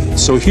line.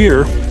 So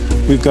here,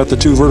 we've got the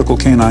two vertical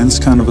canines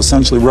kind of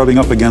essentially rubbing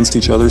up against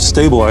each other,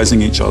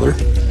 stabilizing each other.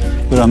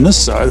 But on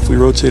this side, if we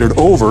rotate it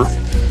over,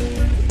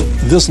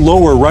 this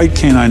lower right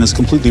canine is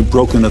completely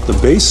broken at the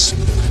base,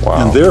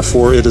 and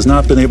therefore it has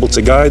not been able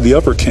to guide the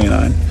upper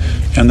canine,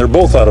 and they're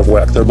both out of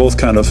whack. They're both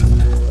kind of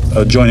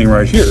joining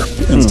right here,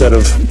 instead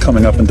of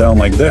coming up and down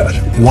like that.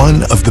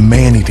 One of the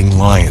man-eating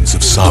lions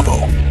of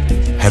Tsavo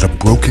had a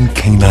broken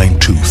canine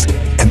tooth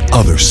and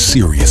other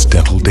serious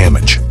dental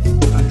damage.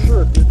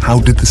 How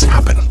did this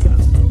happen?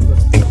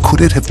 And could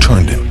it have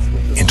turned him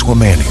into a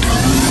man-eater?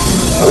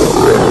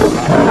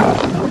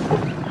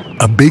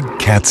 A big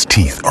cat's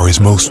teeth are his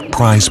most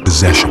prized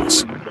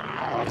possessions,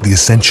 the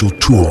essential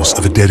tools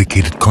of a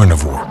dedicated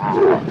carnivore.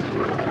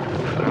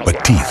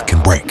 But teeth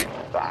can break.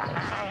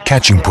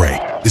 Catching prey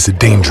is a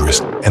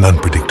dangerous and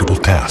unpredictable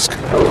task.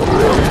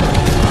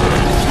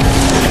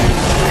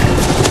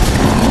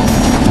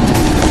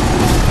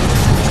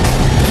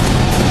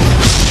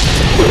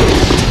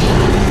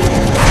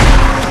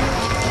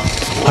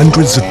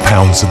 Hundreds of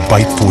pounds of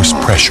bite force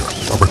pressure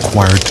are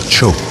required to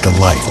choke the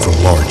life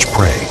from large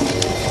prey.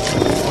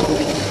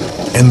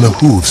 And the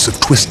hooves of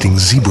twisting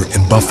zebra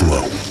and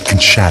buffalo can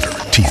shatter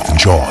teeth and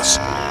jaws,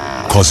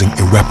 causing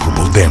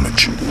irreparable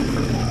damage.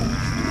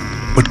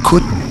 But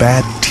could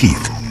bad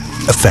teeth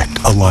affect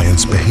a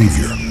lion's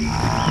behavior?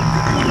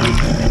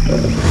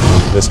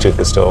 This tooth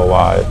is still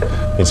alive.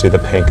 You can see the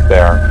pink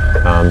there.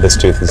 This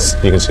tooth is,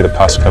 you can see the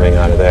pus coming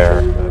out of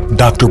there.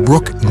 Dr.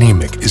 Brooke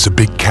Nemec is a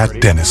big cat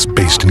dentist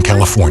based in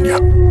California.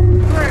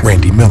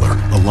 Randy Miller,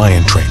 a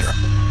lion trainer,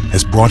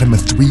 has brought him a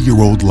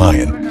 3-year-old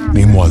lion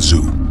named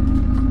Wazoo.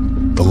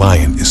 The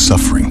lion is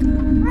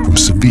suffering from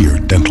severe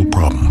dental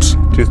problems.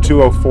 Tooth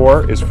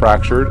 204 is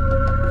fractured.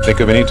 Think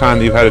of any time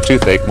that you've had a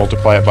toothache,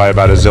 multiply it by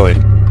about a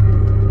zillion.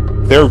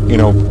 They're,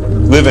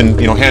 living,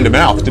 hand to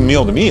mouth,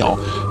 meal to meal.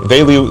 If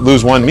they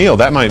lose one meal,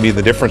 that might be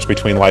the difference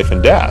between life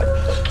and death.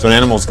 So an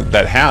animal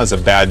that has a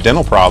bad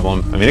dental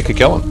problem, it could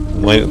kill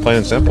him, plain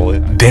and simple.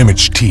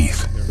 Damaged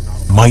teeth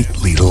might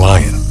lead a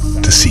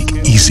lion to seek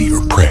easier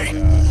prey.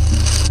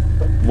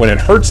 When it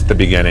hurts at the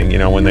beginning,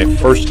 when they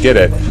first get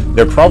it,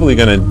 they're probably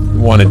going to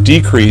want to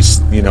decrease,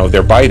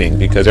 their biting,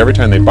 because every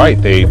time they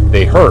bite,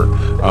 they hurt.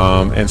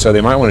 And so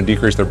they might want to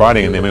decrease their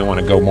biting, and they may want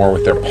to go more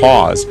with their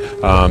paws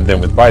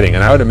than with biting.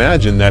 And I would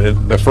imagine that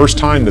the first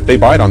time that they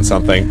bite on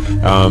something,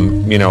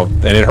 and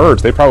it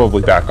hurts, they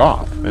probably back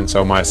off. And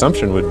so my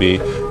assumption would be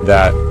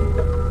that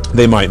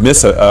they might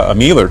miss a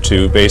meal or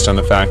two based on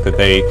the fact that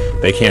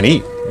they can't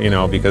eat.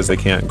 Because they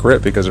can't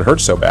grip because it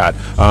hurts so bad.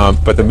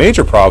 But the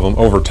major problem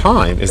over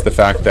time is the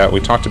fact that we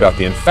talked about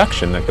the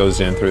infection that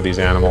goes in through these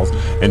animals,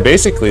 and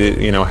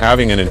basically,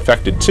 having an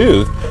infected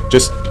tooth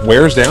just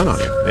wears down on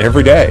you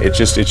every day. It's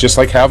just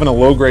like having a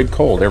low-grade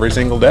cold every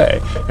single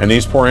day. And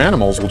these poor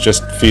animals will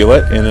just feel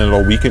it, and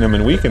it'll weaken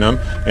them,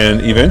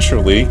 and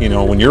eventually,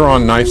 when you're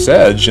on knife's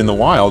edge in the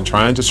wild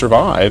trying to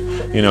survive,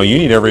 you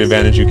need every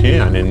advantage you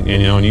can, and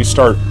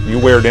you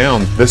wear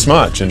down this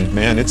much, and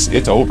man,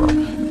 it's over.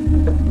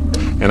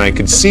 And I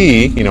could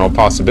see, a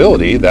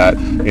possibility that,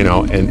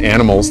 in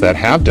animals that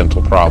have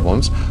dental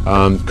problems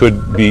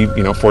could be,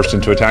 forced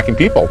into attacking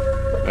people.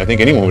 I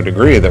think anyone would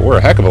agree that we're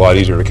a heck of a lot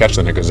easier to catch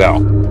than a gazelle.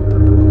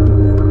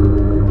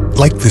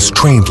 Like this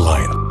trained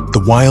lion,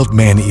 the wild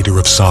man-eater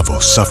of Tsavo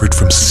suffered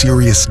from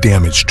serious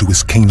damage to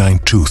his canine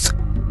tooth.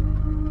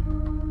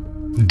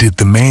 Did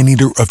the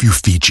man-eater of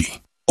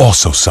Ufiji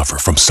also suffer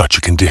from such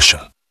a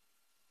condition?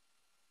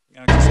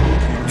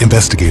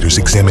 Investigators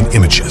examine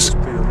images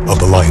of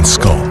the lion's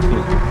skull.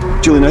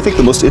 Julian, I think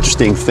the most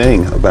interesting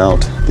thing about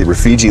the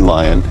Rufiji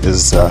lion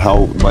is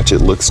how much it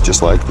looks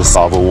just like the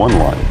Tsavo 1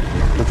 lion.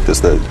 Look at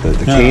this, the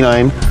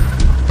canine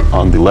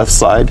on the left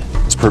side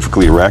is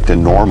perfectly erect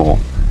and normal,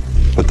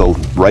 but the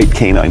right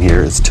canine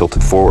here is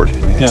tilted forward.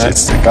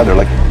 God, they're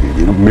like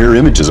mirror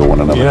images of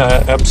one another.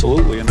 Yeah,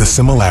 absolutely. The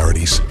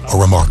similarities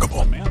are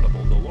remarkable.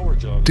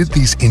 Did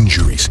these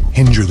injuries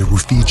hinder the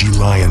Rufiji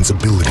lion's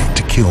ability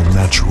to kill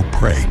natural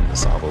prey?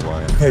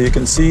 Yeah, you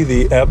can see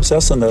the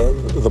abscess and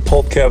the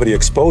pulp cavity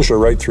exposure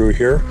right through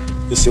here.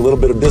 You see a little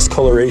bit of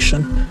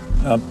discoloration,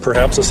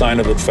 perhaps a sign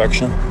of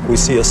infection. We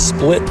see a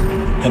split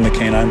in the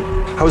canine.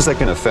 How is that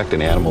going to affect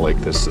an animal like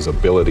this'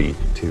 ability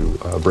to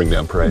bring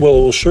down prey? Well,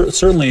 it will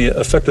certainly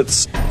affect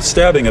its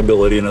stabbing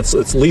ability, and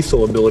its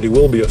lethal ability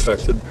will be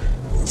affected.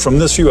 From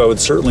this view, I would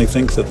certainly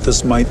think that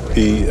this might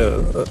be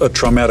a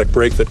traumatic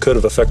break that could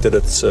have affected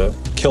its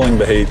killing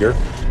behavior.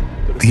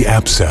 The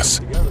abscess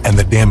and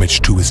the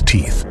damage to his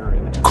teeth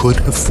could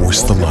have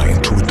forced the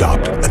lion to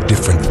adopt a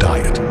different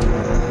diet.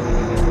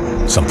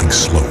 something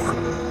slower,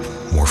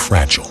 more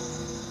fragile,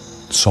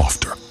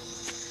 softer,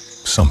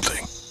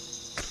 something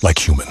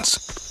like humans.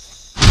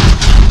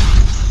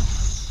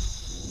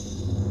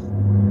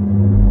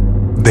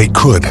 They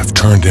could have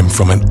turned him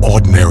from an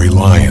ordinary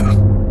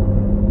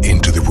lion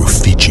into the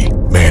Rufiji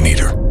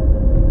man-eater.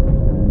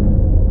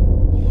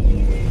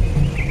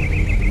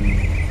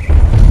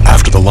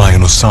 After the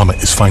lion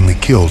Osama is finally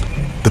killed,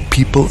 the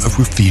people of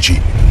Rufiji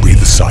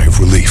breathe a sigh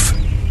of relief.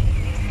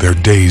 Their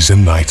days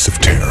and nights of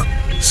terror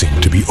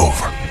seem to be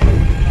over.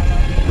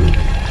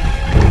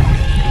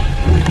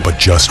 But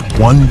just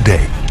one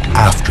day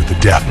after the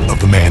death of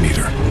the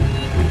man-eater,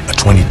 a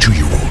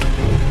 22-year-old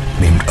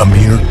named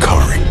Amir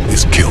Kari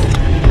is killed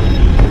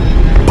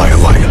by a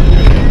lion.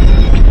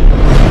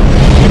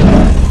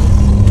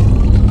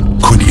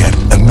 Could yet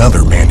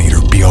another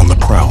man-eater be on the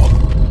prowl?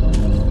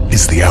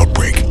 Is the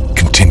outbreak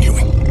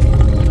continuing?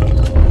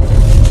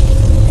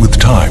 With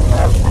time,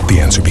 the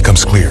answer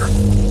becomes clear.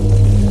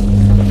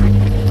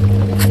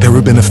 There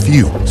have been a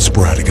few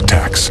sporadic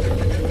attacks,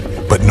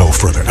 but no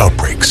further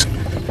outbreaks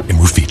in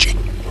Rufiji.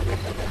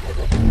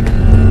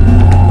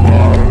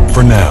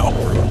 For now,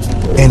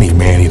 any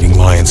man-eating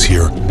lions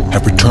here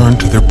have returned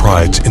to their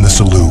prides in the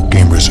Salu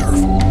Game Reserve.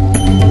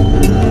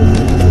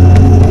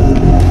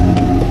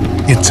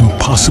 It's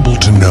impossible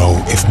to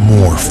know if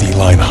more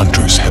feline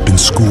hunters have been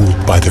schooled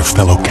by their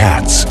fellow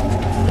cats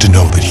to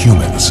know that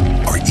humans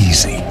are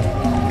easy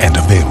and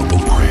available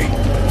prey.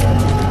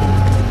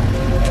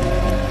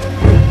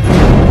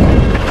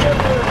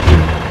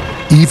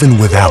 Even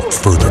without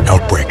further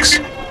outbreaks,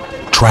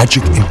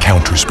 tragic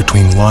encounters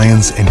between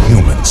lions and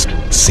humans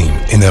seem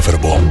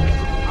inevitable.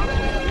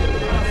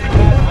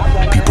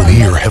 People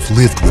here have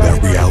lived with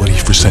that reality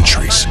for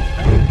centuries,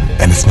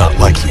 and it's not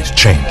likely to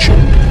change.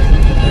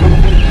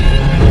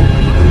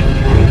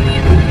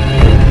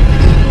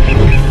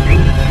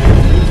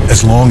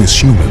 As long as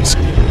humans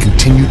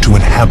continue to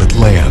inhabit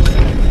land,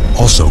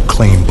 also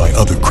claimed by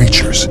other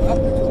creatures,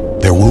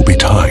 there will be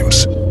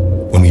times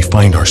when we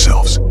find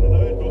ourselves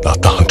not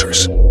the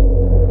hunters,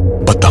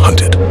 but the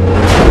hunted.